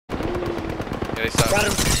Yeah, they suck. Got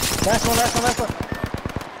him. Last one, last one, last one.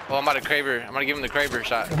 Oh, I'm about to Kraber. I'm gonna give him the Kraber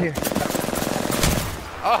shot. Right here.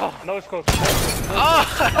 Oh! No scope. Oh!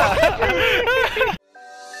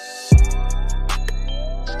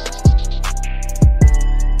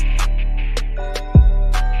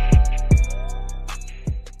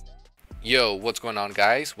 Yo, what's going on,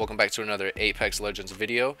 guys? Welcome back to another Apex Legends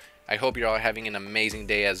video. I hope you're all having an amazing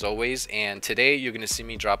day as always, and today you're going to see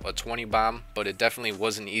me drop a 20 bomb, but it definitely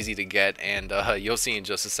wasn't easy to get, and you'll see in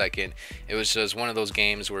just a second. It was just one of those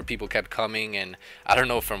games where people kept coming, and I don't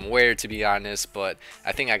know from where, to be honest, but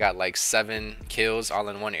I think I got like 7 kills all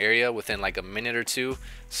in one area within like a minute or two,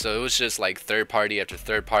 so it was just like third party after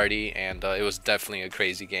third party, and it was definitely a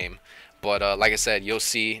crazy game. But like I said, you'll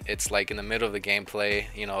see it's like in the middle of the gameplay,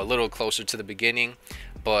 you know, a little closer to the beginning.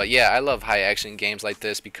 But yeah, I love high action games like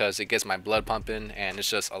this because it gets my blood pumping and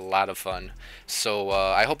it's just a lot of fun. So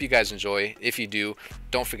I hope you guys enjoy. If you do,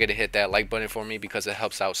 don't forget to hit that like button for me because it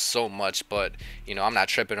helps out so much. But you know, I'm not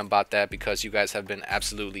tripping about that because you guys have been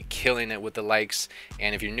absolutely killing it with the likes.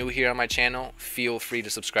 And if you're new here on my channel, feel free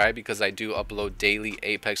to subscribe because I do upload daily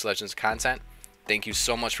Apex Legends content. Thank you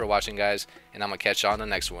so much for watching, guys, and I'm gonna catch y'all on the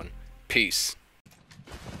next one. Peace.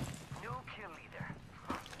 New kill leader.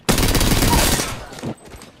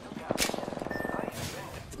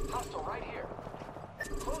 Hostile right here.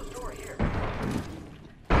 Closed door here.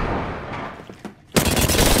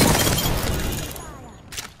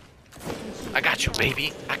 I got you,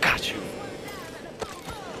 baby. I got you.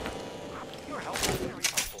 Your help is very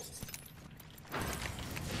helpful.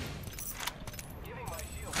 Giving my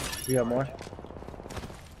shield. You got more?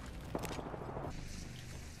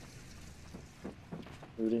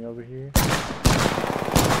 Looting over here.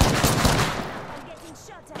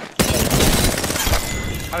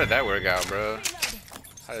 How did that work out, bro?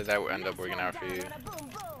 How did that end up working out for you?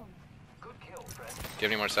 Good kill, friend. Do you have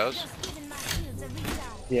any more cells?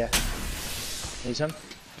 Yeah. Need some?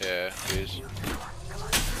 Yeah, please.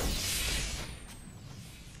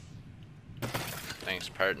 Thanks,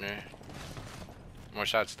 partner. More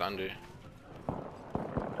shots, thunder.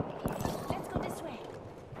 Let's go this way.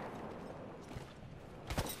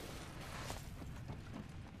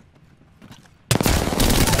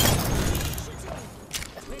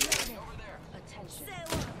 Over there. Attention.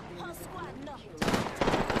 Whole squad knocked.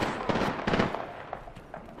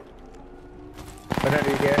 What under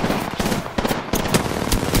you get?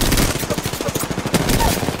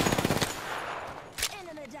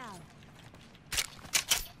 Enemy down.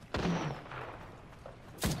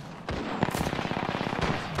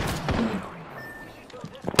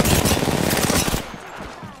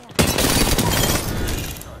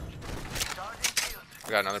 I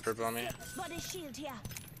got another purple on me. Body shield here.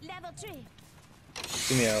 Level 3.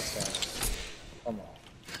 Give me outside. Come on.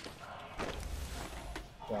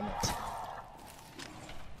 Damn it.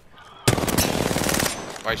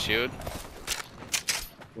 White shield.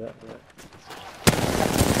 Yeah, yeah.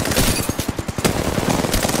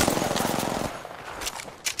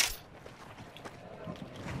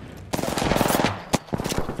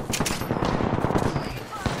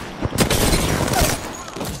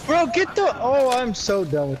 Bro, get the. Oh, I'm so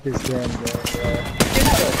done with this damn game, bro. Get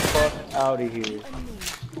the fuck out of here.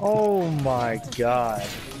 Oh my god. 1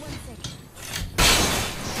 second.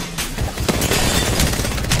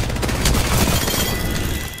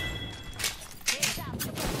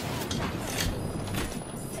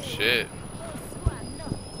 Shit.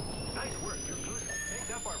 Nice work, your boost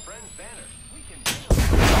picked up our friend's banner. We can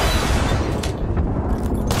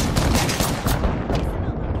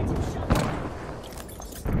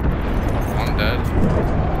I'm dead.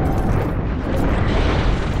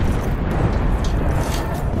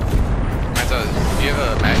 Manta, do you have a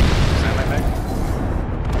mag? Sand my mag?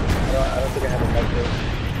 I don't think I have a micro.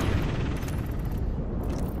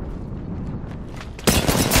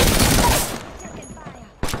 Taking fire.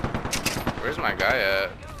 Where's my guy at?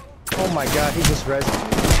 Oh my god, he just rezzed me.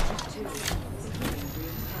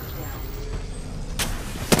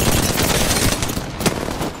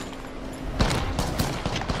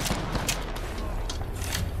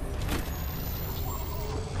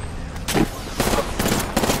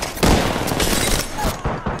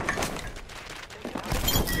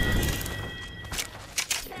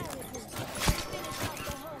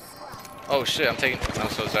 Oh shit, I'm taking. I'm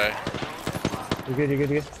so sorry. You're good, you're good,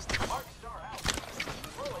 you're good.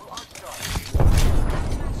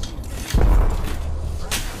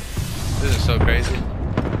 This is so crazy.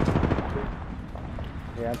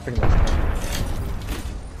 Yeah, I'm pretty much done.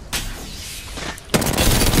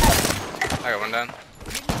 I got one down.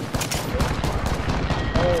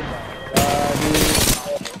 Oh my god, dude.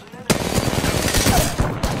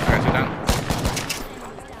 I got two down.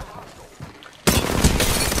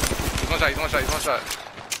 shot, he's one shot.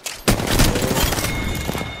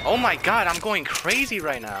 Oh my god, I'm going crazy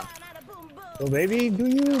right now. Another boom boom. Oh, baby, do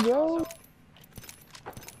you, bro?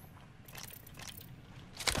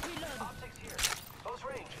 Optics here. Close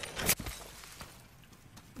range.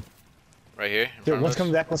 Right here. In Dude, front of one's us.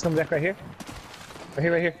 coming back. One's coming back right here. Right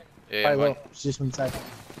here, right here. Yeah, Probably I'm low. going, She's just from inside.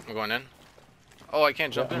 I'm going in. Oh, I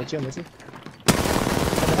can't jump I'm in. with you, I'm with you.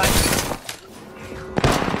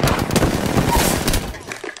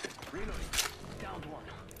 Downed one.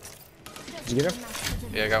 Did you get him?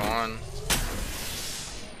 Yeah, I got one.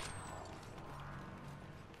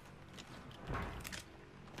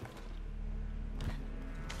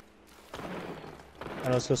 I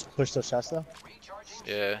know, let's go push those shots though. Recharging.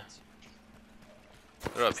 Yeah.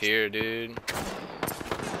 They're up here, dude.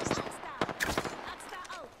 Hostile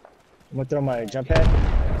out. I'm gonna throw my jump pad.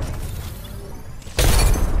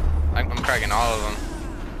 I'm cracking all of them.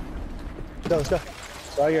 Let's go.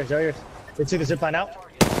 It's all yours, it's all yours. They took the zipline out.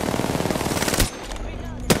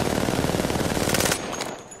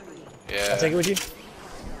 Yeah. I'll take it with you.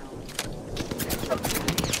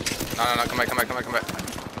 No, come back. Come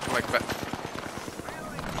back.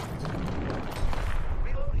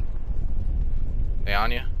 Reloading. They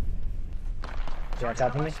on you? You on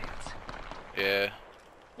top of me? Yeah.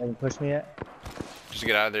 Haven't pushed me yet. Just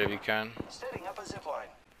get out of there if you can. Setting up a zip line.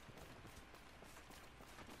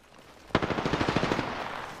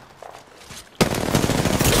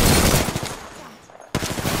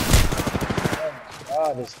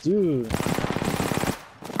 Oh, this dude.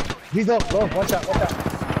 He's low, low. Watch out, watch out.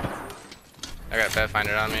 I got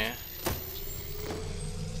Pathfinder on me.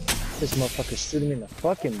 This motherfucker's shooting me in the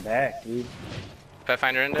fucking back, dude.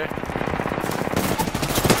 Pathfinder in there?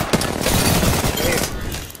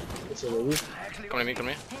 What's it, baby? Come to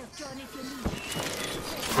me. Help John if you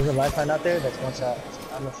need. There's a lifeline out there. That's one shot.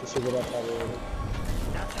 I don't know if you should get up probably already.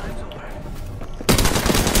 Now time's over.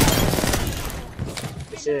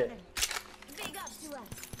 Shit. Big up to us.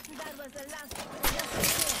 That was the last.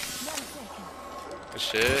 Just 1 second. Good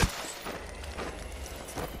shit.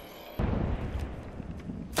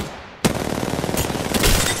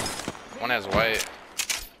 One has white.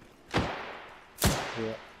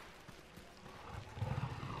 Yeah.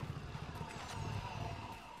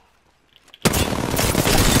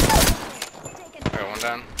 I got one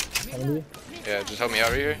down. Coming to you. Yeah, just help me out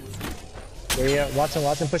right here. Yeah, yeah. Watson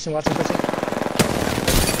pushing, Watson pushing.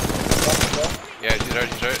 Watson, go. Yeah, he's right.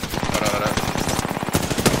 Hold up.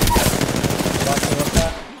 Watson, what's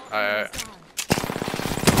that? Alright.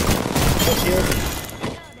 Push here.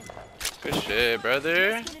 Good shit,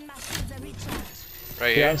 brother. Giving my shields a recharge. Right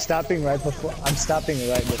Yeah, here. I'm stopping right before. I'm stopping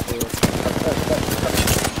right before.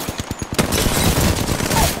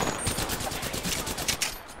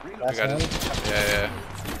 I Last got one. it. Yeah.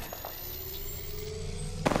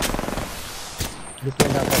 Just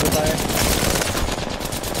putting down cover fire.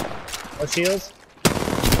 No shields.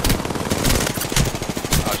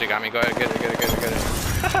 Oh, she got me. Go ahead, get it.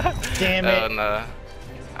 Damn Oh it. no.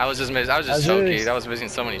 I was just I was choking. really- I was missing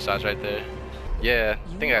so many shots right there. Yeah,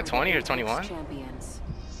 I think I got 20 or 21. Champions.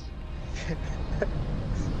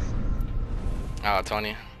 Oh,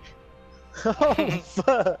 20. Oh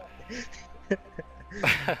fuck.